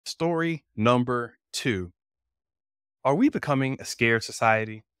Story number 2. Are we becoming a scared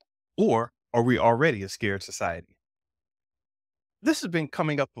society, or are we already a scared society? This has been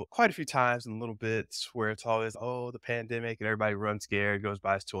coming up quite a few times in little bits where it's always, oh, the pandemic and everybody runs scared, goes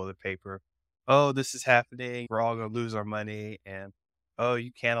buys toilet paper. Oh, this is happening. We're all going to lose our money. And oh,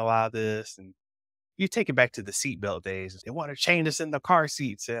 you can't allow this. And you take it back to the seatbelt days. They want to chain us in the car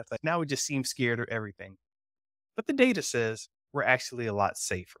seats. And it's like now we just seem scared of everything. But the data says we're actually a lot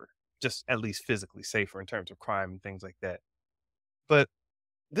safer, just at least physically safer in terms of crime and things like that. But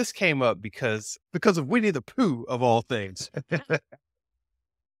this came up because of Winnie the Pooh of all things.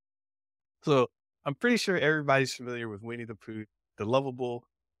 So I'm pretty sure everybody's familiar with Winnie the Pooh, the lovable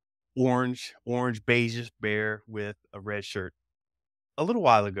orange beige bear with a red shirt. A little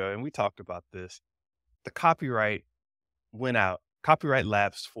while ago, and we talked about this, the copyright went out. Copyright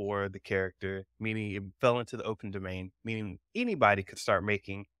lapsed for the character, meaning it fell into the open domain, meaning anybody could start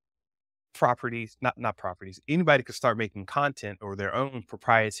making properties, not properties. Anybody could start making content or their own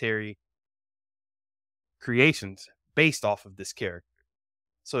proprietary creations based off of this character.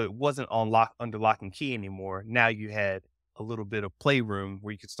 So it wasn't on under lock and key anymore. Now you had a little bit of playroom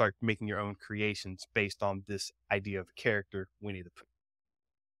where you could start making your own creations based on this idea of a character, Winnie the Pooh.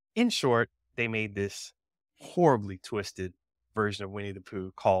 In short, they made this horribly twisted version of Winnie the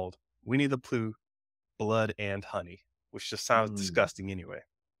Pooh called Winnie the Pooh Blood and Honey, which just sounds Mm. disgusting anyway.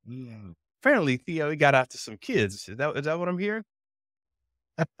 Mm. Apparently, Theo, he got out to some kids. Is that what I'm hearing?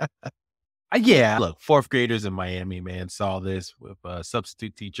 Yeah, look, fourth graders in Miami, man, saw this with a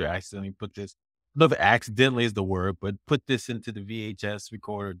substitute teacher accidentally put this. I don't know if accidentally is the word, but put this into the VHS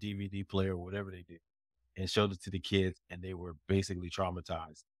recorder, DVD player, whatever they did, and showed it to the kids, and they were basically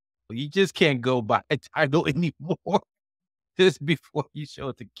traumatized. But you just can't go by a title anymore just before you show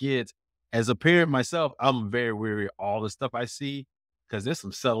it to kids. As a parent myself, I'm very wary of all the stuff I see because there's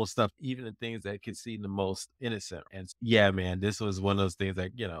some subtle stuff, even the things that can seem the most innocent. And yeah, man, this was one of those things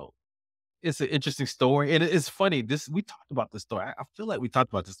that, it's an interesting story. And it's funny. We talked about this story. I feel like we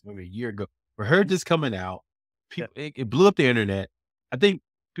talked about this maybe a year ago. We heard this coming out. Yeah. It blew up the internet. I think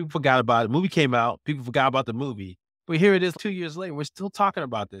people forgot about it. The movie came out. People forgot about the movie. But here it is 2 years later. We're still talking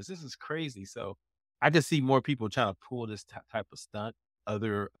about this. This is crazy. So I just see more people trying to pull this type of stunt.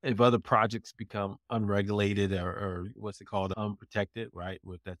 If other projects become unregulated or what's it called, unprotected, right?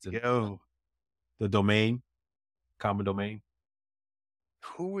 With that's in Yo, the domain, common domain.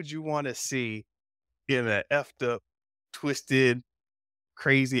 who would you want to see in a effed up, twisted,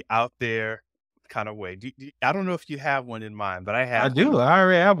 crazy, out there kind of way? I don't know if you have one in mind, but I I have one. do. I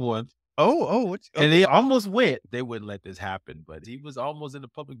already have one. And Okay. they almost went. They wouldn't let this happen, but he was almost in the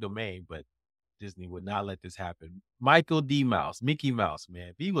public domain, but Disney would not let this happen. Michael D. Mouse, Mickey Mouse, man.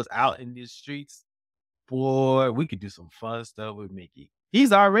 If he was out in these streets, boy, we could do some fun stuff with Mickey.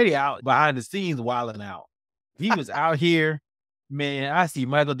 He's already out behind the scenes wilding out. If he was out here, man, I see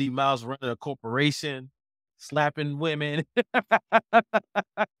Michael D. Mouse running a corporation, slapping women,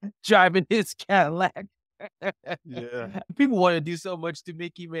 driving his Cadillac. Yeah. People want to do so much to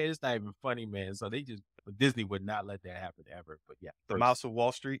Mickey, man. It's not even funny, man. So but Disney would not let that happen ever. But yeah, The first. Mouse of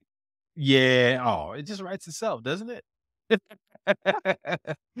Wall Street. Yeah. Oh, it just writes itself, doesn't it?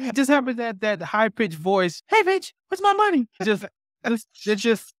 It just happens that high pitched voice. Hey, bitch, where's my money? It's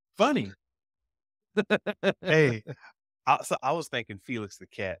just funny. Hey, so I was thinking Felix the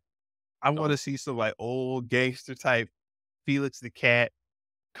Cat. I want Oh, to see some like old gangster type Felix the Cat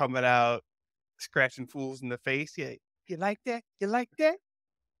coming out, scratching fools in the face. Yeah. You like that? You like that?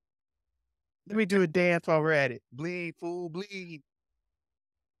 Let me do a dance while we're at it. Bleed, fool, bleed.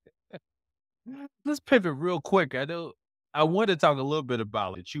 let's pivot real quick. I know I want to talk a little bit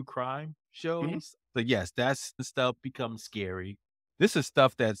about the true crime Mhm. shows. But yes, that's the stuff becomes scary. This is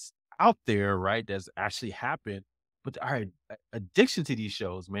stuff that's out there, right? That's actually happened. But our addiction to these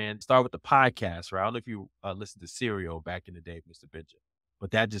shows, man, start with the podcast, right? I don't know if you listened to Serial back in the day, Mr. Benjamin, but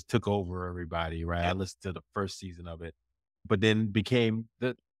that just took over everybody, right? I Yep. listened to the first season of it, but then became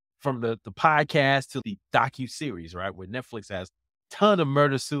from the podcast to the docu series, right? Where Netflix has ton of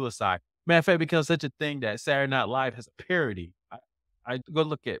murder suicide. Matter of fact, it becomes such a thing that Saturday Night Live has a parody. I go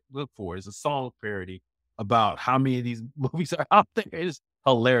look for it. It's a song parody about how many of these movies are out there. It's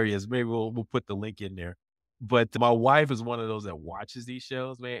hilarious. Maybe we'll put the link in there. But my wife is one of those that watches these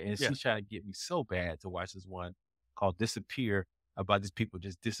shows, man, and Yeah. she's trying to get me so bad to watch this one called Disappear about these people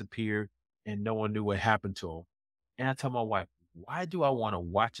just disappeared and no one knew what happened to them. And I tell my wife, why do I want to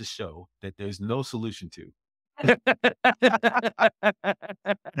watch a show that there's no solution to?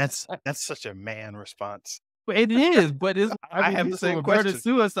 That's such a man response. But it is, but I I mean, have the this is same a murder question.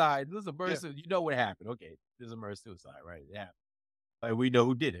 suicide. This is a Yeah. murder you know what happened. Okay, this is a murder suicide, right? Yeah. like, we know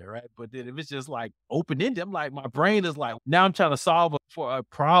who did it, right? But then if it's just like open-ended, I'm like, my brain is like, now I'm trying to solve for a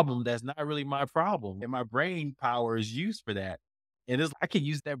problem that's not really my problem. And my brain power is used for that. And I can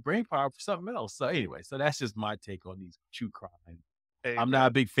use that brain power for something else. So anyway, so that's just my take on these true crime. Hey, I'm not a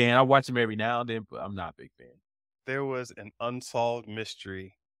man, big fan. I watch them every now and then, but I'm not a big fan. there was an unsolved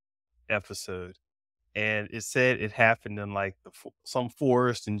mystery episode, and it said it happened in like some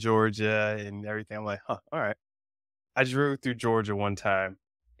forest in Georgia and everything. I'm like, huh, all right. I drove through Georgia one time,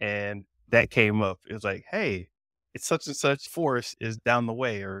 and that came up. It was like, hey, it's such and such forest is down the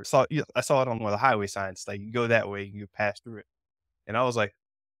way, or I saw it on one of the highway signs. Like you go that way, you pass through it, and I was like,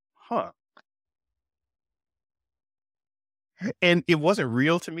 huh. And it wasn't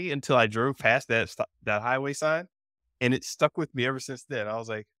real to me until I drove past that highway sign, and it stuck with me ever since then. I was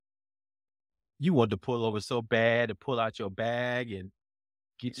like, You want to pull over so bad and pull out your bag and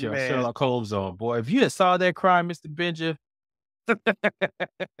get your man, Sherlock Holmes on, boy. If you had saw that crime, Mr. Benja,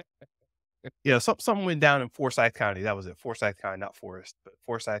 yeah, something went down in Forsyth County. That was it, Forsyth County, not Forest, but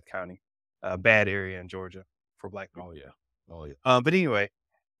Forsyth County, a bad area in Georgia for Black oh people. yeah, oh yeah. But anyway,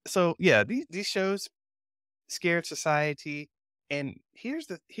 so yeah, these shows scared society, and here's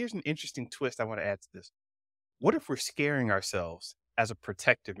an interesting twist I want to add to this. What if we're scaring ourselves as a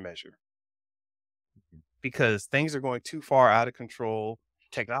protective measure because things are going too far out of control?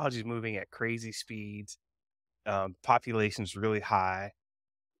 Technology is moving at crazy speeds. Population's really high.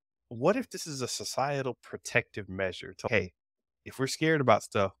 What if this is a societal protective measure to, hey, if we're scared about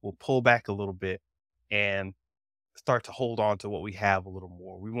stuff, we'll pull back a little bit and start to hold on to what we have a little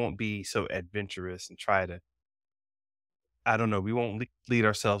more. We won't be so adventurous and try to, I don't know, we won't lead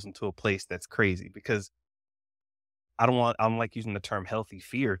ourselves into a place that's crazy because I don't like using the term healthy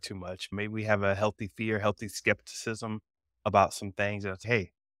fear too much. Maybe we have a healthy fear, healthy skepticism about some things. And it's,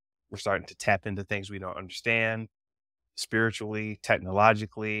 hey, we're starting to tap into things we don't understand spiritually,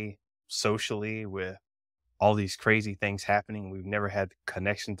 technologically, socially, with all these crazy things happening. We've never had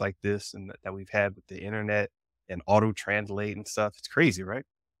connections like this and that we've had with the internet and auto translate and stuff. It's crazy, right?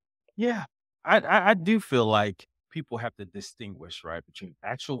 Yeah. I do feel like people have to distinguish, right, between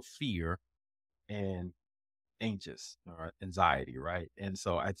actual fear and anxious or anxiety, right? And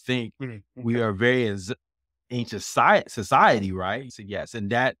so I think Mhm. we Okay. are very anxious society, right? So yes, and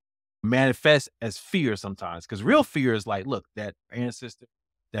that manifests as fear sometimes because real fear is like, look, that ancestor,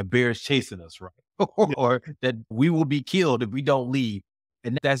 that bear is chasing us, right? Yeah. Or that we will be killed if we don't leave.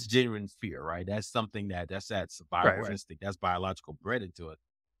 And that's genuine fear, right? That's something that's Right. survival Right. instinct. That's biological bred into it.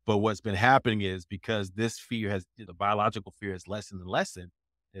 But what's been happening is because this fear has the biological fear has lessened and lessened,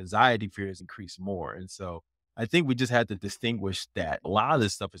 the anxiety fear has increased more. And so I think we just had to distinguish that a lot of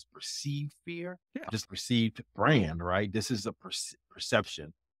this stuff is perceived fear, Yeah. just perceived brand, right? This is a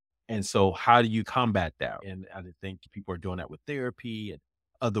perception. And so, how do you combat that? And I think people are doing that with therapy and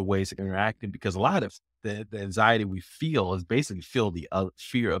other ways of interacting because a lot of the anxiety we feel is basically feel the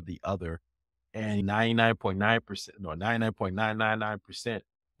fear of the other. And 99.9% or 99.999% of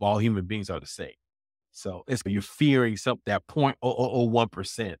all human beings are the same. So it's you're fearing that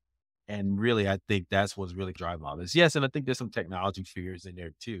 0.0001%. And really, I think that's what's really driving all this. Yes, and I think there's some technology fears in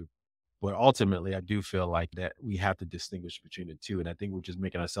there too. But ultimately, I do feel like that we have to distinguish between the two. And I think we're just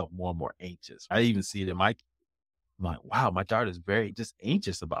making ourselves more and more anxious. I even see it in I'm like, wow, my daughter's very just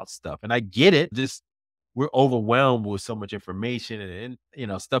anxious about stuff. And I get it. Just we're overwhelmed with so much information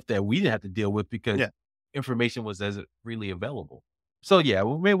and stuff that we didn't have to deal with because Yeah. information was as really available. So yeah,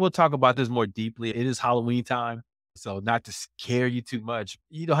 well, maybe we'll talk about this more deeply. It is Halloween time. So not to scare you too much.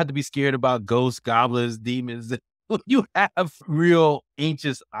 You don't have to be scared about ghosts, goblins, demons. You have real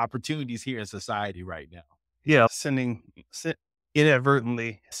anxious opportunities here in society right now. Yeah.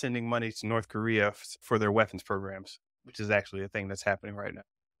 Inadvertently sending money to North Korea for their weapons programs, which is actually a thing that's happening right now.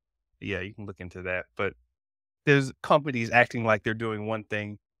 Yeah, you can look into that. But there's companies acting like they're doing one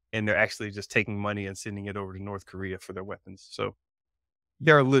thing and they're actually just taking money and sending it over to North Korea for their weapons. So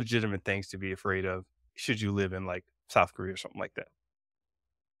there are legitimate things to be afraid of should you live in like South Korea or something like that.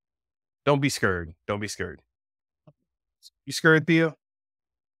 Don't be scared. Don't be scared. You scared, Theo?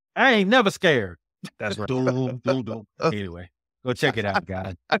 I ain't never scared. That's right. Doom, doom, doom. Anyway, go check it out,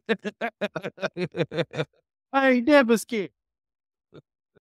 guys. I ain't never scared.